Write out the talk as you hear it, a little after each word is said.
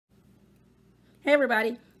Hey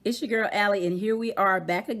everybody, it's your girl Allie, and here we are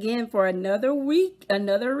back again for another week,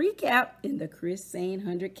 another recap in the Chris Sain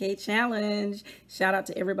 100K challenge. Shout out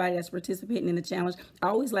to everybody that's participating in the challenge. I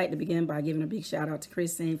always like to begin by giving a big shout out to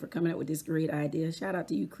Chris Sain for coming up with this great idea. Shout out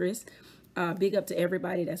to you, Chris. Big up to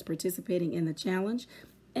everybody that's participating in the challenge.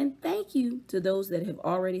 And thank you to those that have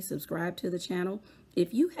already subscribed to the channel.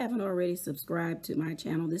 If you haven't already subscribed to my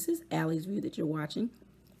channel, this is Allie's View that you're watching,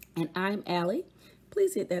 and I'm Allie.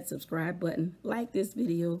 Please hit that subscribe button, like this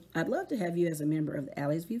video. I'd love to have you as a member of the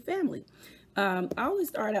Allie's View family. I always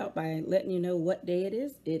start out by letting you know what day it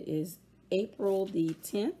is. It is April the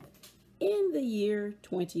 10th in the year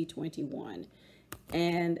 2021.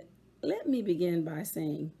 And let me begin by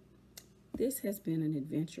saying this has been an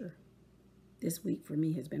adventure. This week for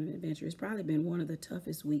me has been an adventure. It's probably been one of the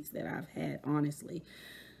toughest weeks that I've had, honestly.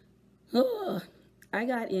 I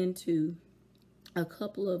got into a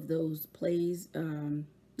couple of those plays,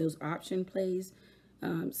 those option plays.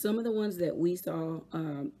 Some of the ones that we saw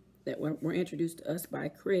that were introduced to us by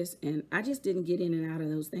Chris, and I just didn't get in and out of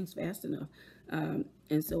those things fast enough.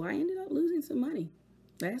 And so I ended up losing some money.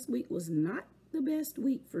 Last week was not the best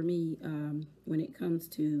week for me when it comes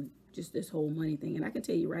to just this whole money thing. And I can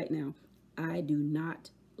tell you right now, I do not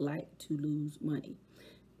like to lose money.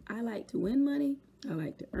 I like to win money. I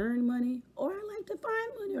like to earn money, or I like to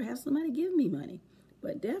find money or have somebody give me money,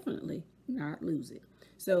 but definitely not lose it.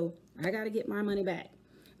 So I got to get my money back.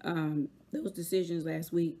 Those decisions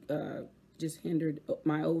last week just hindered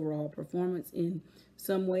my overall performance in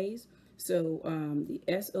some ways. So the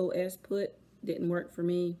SOS put didn't work for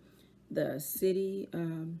me. The city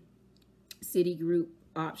group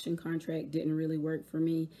option contract didn't really work for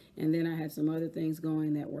me. And then I had some other things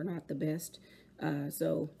going that were not the best.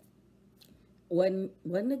 So wasn't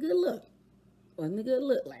a good look. Wasn't a good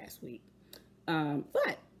look last week.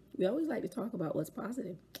 But we always like to talk about what's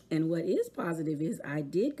positive. And what is positive is I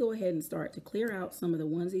did go ahead and start to clear out some of the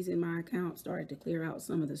onesies in my account, started to clear out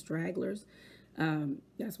some of the stragglers.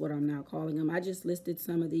 That's what I'm now calling them. I just listed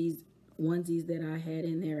some of these onesies that I had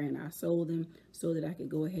in there, and I sold them so that I could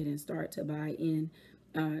go ahead and start to buy in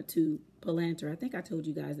to Palantir. I think I told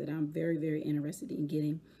you guys that I'm very, very interested in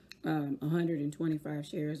getting 125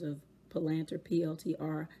 shares of Palantir,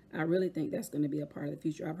 PLTR. I really think that's going to be a part of the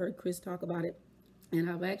future. I've heard Chris talk about it, and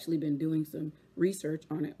I've actually been doing some research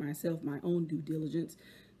on it myself, my own due diligence.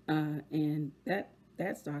 And that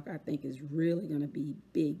stock I think is really going to be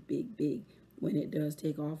big, big, big when it does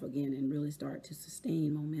take off again and really start to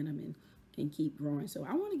sustain momentum and keep growing. So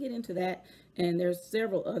I want to get into that, and there's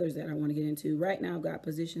several others that I want to get into. Right now I've got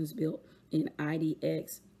positions built in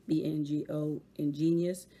IDX, BNGO, and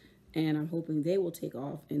Genius, and I'm hoping they will take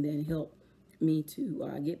off and then help me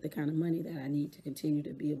to get the kind of money that I need to continue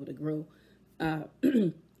to be able to grow.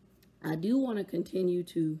 I do want to continue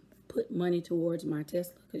to put money towards my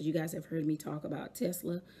Tesla, because you guys have heard me talk about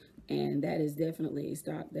Tesla, and that is definitely a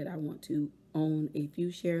stock that I want to own a few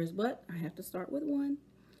shares, but I have to start with one.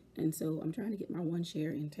 And so I'm trying to get my one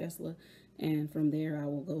share in Tesla, and from there I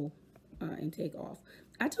will go and take off.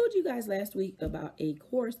 I told you guys last week about a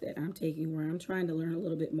course that I'm taking where I'm trying to learn a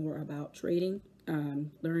little bit more about trading,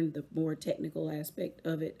 learn the more technical aspect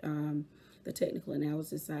of it, the technical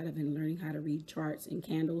analysis side of it, and learning how to read charts and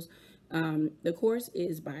candles. The course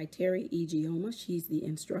is by Terry Igioma. She's the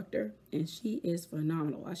instructor, and she is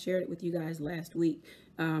phenomenal. I shared it with you guys last week.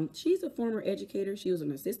 She's a former educator. She was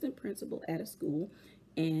an assistant principal at a school,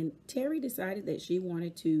 and Terry decided that she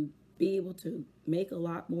wanted to be able to make a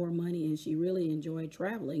lot more money, and she really enjoyed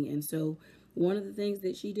traveling. And so one of the things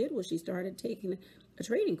that she did was she started taking a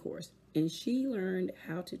trading course, and she learned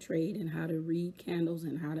how to trade and how to read candles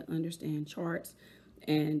and how to understand charts.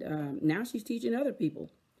 And now she's teaching other people.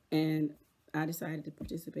 And I decided to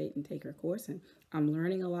participate and take her course, and I'm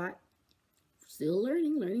learning a lot. Still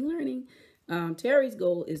learning. Terry's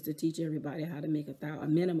goal is to teach everybody how to make a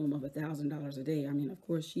minimum of $1,000 a day. I mean, of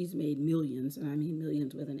course, she's made millions, and I mean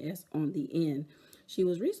millions with an S on the end. She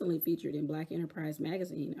was recently featured in Black Enterprise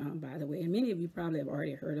magazine, by the way, and many of you probably have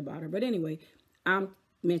already heard about her. But anyway, I'm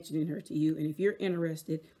mentioning her to you, and if you're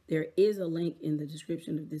interested, there is a link in the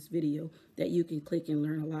description of this video that you can click and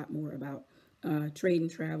learn a lot more about trade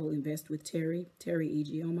and travel, invest with Terry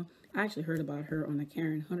Igioma. I actually heard about her on the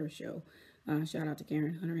Karen Hunter show. Shout out to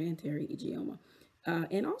Karen Hunter and Terry Igioma.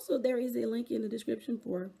 And also there is a link in the description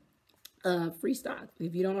for free stock.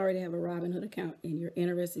 If you don't already have a Robinhood account and you're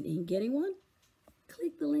interested in getting one,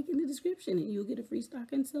 click the link in the description and you'll get a free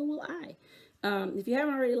stock, and so will I. If you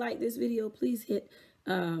haven't already liked this video, please hit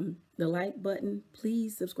the like button.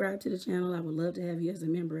 Please subscribe to the channel. I would love to have you as a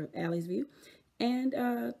member of Allie's View. And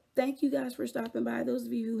thank you guys for stopping by. Those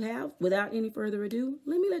of you who have, without any further ado,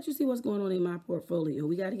 let me let you see what's going on in my portfolio.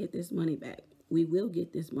 We got to get this money back. We will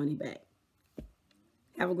get this money back.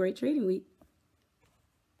 Have a great trading week.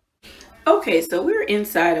 Okay, so we're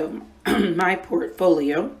inside of my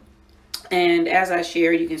portfolio. And as I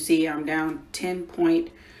shared, you can see I'm down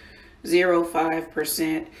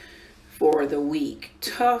 10.05% for the week.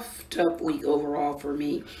 Tough week overall for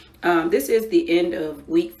me. This is the end of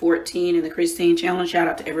week 14 in the Chris Sain challenge. Shout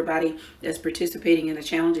out to everybody that's participating in the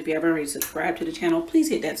challenge. If you haven't already subscribed to the channel, please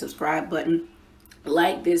hit that subscribe button,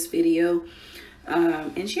 like this video,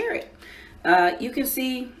 and share it. You can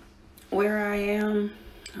see where I am.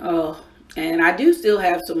 Oh, and I do still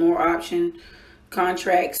have some more option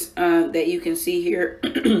contracts that you can see here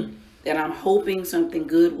that I'm hoping something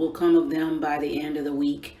good will come of them by the end of the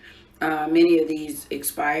week. Many of these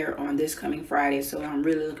expire on this coming Friday, so I'm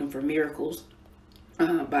really looking for miracles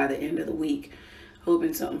by the end of the week.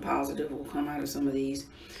 Hoping something positive will come out of some of these.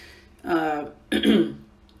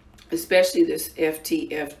 Especially this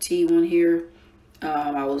FTFT one here.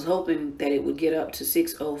 I was hoping that it would get up to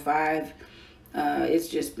 605. It's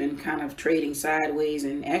just been kind of trading sideways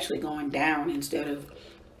and actually going down instead of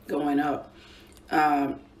going up.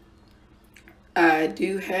 I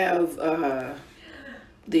do have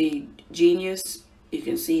the Genius. You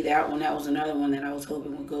can see that one. That was another one that I was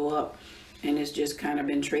hoping would go up, and it's just kind of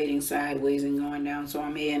been trading sideways and going down. So I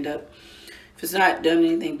may end up, if it's not done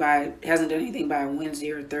anything by, hasn't done anything by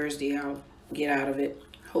Wednesday or Thursday, I'll get out of it.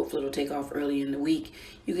 Hopefully it'll take off early in the week.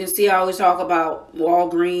 You can see I always talk about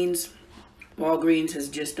Walgreens. Walgreens has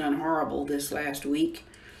just done horrible this last week.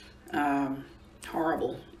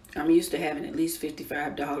 Horrible. I'm used to having at least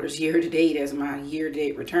 $55 year to date as my year to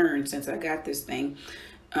date return since I got this thing.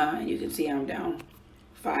 And you can see I'm down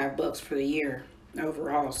 $5 for the year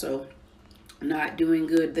overall. So not doing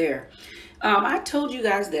good there. I told you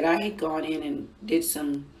guys that I had gone in and did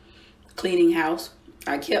some cleaning house.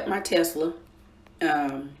 I kept my Tesla.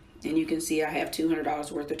 And you can see I have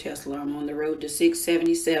 $200 worth of Tesla. I'm on the road to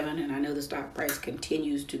 677, and I know the stock price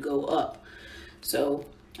continues to go up. So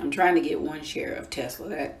I'm trying to get one share of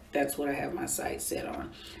Tesla. That's what I have my sights set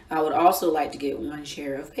on. I would also like to get one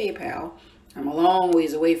share of PayPal. I'm a long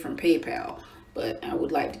ways away from PayPal, but I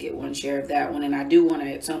would like to get one share of that one. And I do want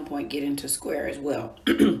to at some point get into Square as well.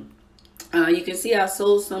 You can see I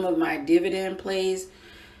sold some of my dividend plays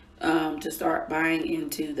to start buying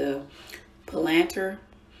into the Palantir.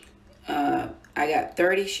 I got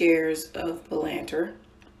 30 shares of Palantir,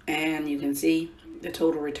 and you can see the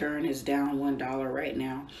total return is down $1 right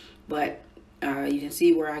now. But you can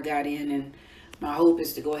see where I got in, and my hope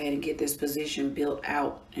is to go ahead and get this position built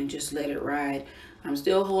out and just let it ride. I'm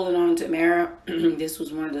still holding on to Mara. This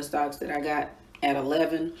was one of the stocks that I got at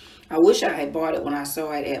 11. I wish I had bought it when I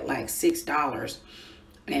saw it at like $6,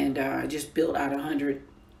 and I just built out 100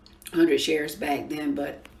 shares back then.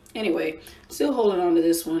 But anyway, still holding on to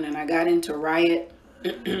this one, and I got into Riot.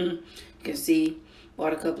 You can see,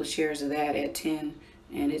 bought a couple of shares of that at 10,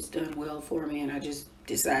 and it's done well for me, and I just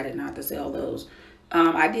decided not to sell those.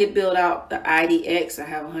 I did build out the IDX. I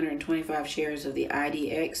have 125 shares of the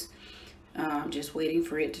IDX. I'm just waiting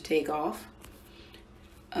for it to take off.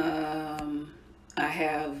 I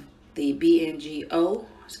have the BNGO.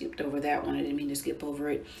 I skipped over that one. I didn't mean to skip over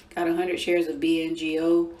it. Got 100 shares of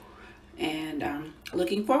BNGO. And I'm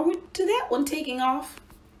looking forward to that one taking off.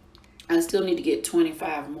 I still need to get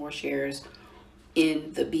 25 more shares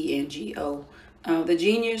in the BNGO. The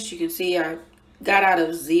Genius, you can see I got out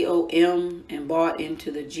of ZOM and bought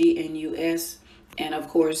into the GNUS. And of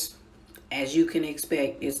course, as you can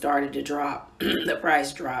expect, it started to drop. The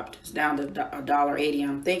price dropped. It's down to $1.80.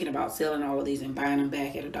 I'm thinking about selling all of these and buying them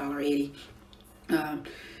back at $1.80.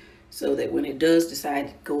 So that when it does decide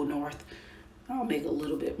to go north, I'll make a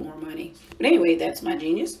little bit more money. But anyway, that's my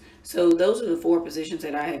Genius. So those are the 4 positions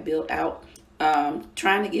that I have built out.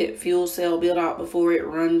 Trying to get fuel cell built out before it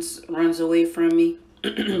runs away from me.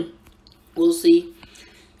 We'll see.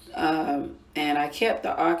 And I kept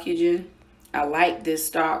the Oxygen. I like this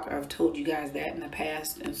stock. I've told you guys that in the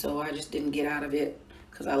past, and so I just didn't get out of it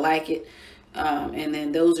because I like it. And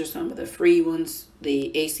then those are some of the free ones.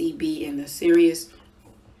 The ACB and the Sirius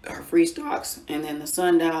are free stocks, and then the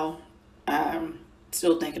Sundial, I'm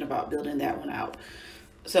still thinking about building that one out.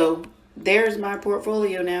 So there's my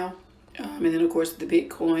portfolio now. And then of course the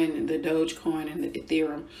Bitcoin and the Dogecoin and the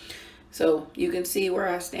Ethereum. So you can see where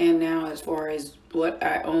I stand now as far as what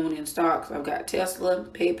I own in stocks. I've got Tesla,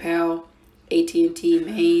 PayPal, AT&T,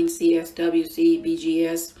 Maine, CSWC,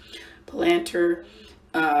 BGS, Palantir,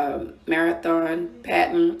 Marathon,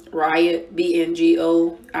 Patent, Riot,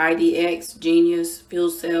 BNGO, IDX, Genius, Fuel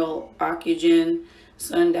Cell, Oxygen,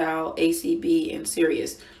 Sundial, ACB, and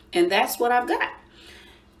Sirius. And that's what I've got.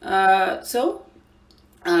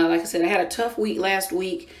 Like I said, I had a tough week last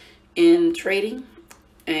week in trading,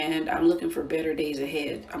 and I'm looking for better days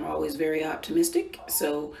ahead. I'm always very optimistic.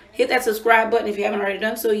 So hit that subscribe button if you haven't already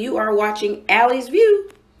done so. You are watching Allie's View.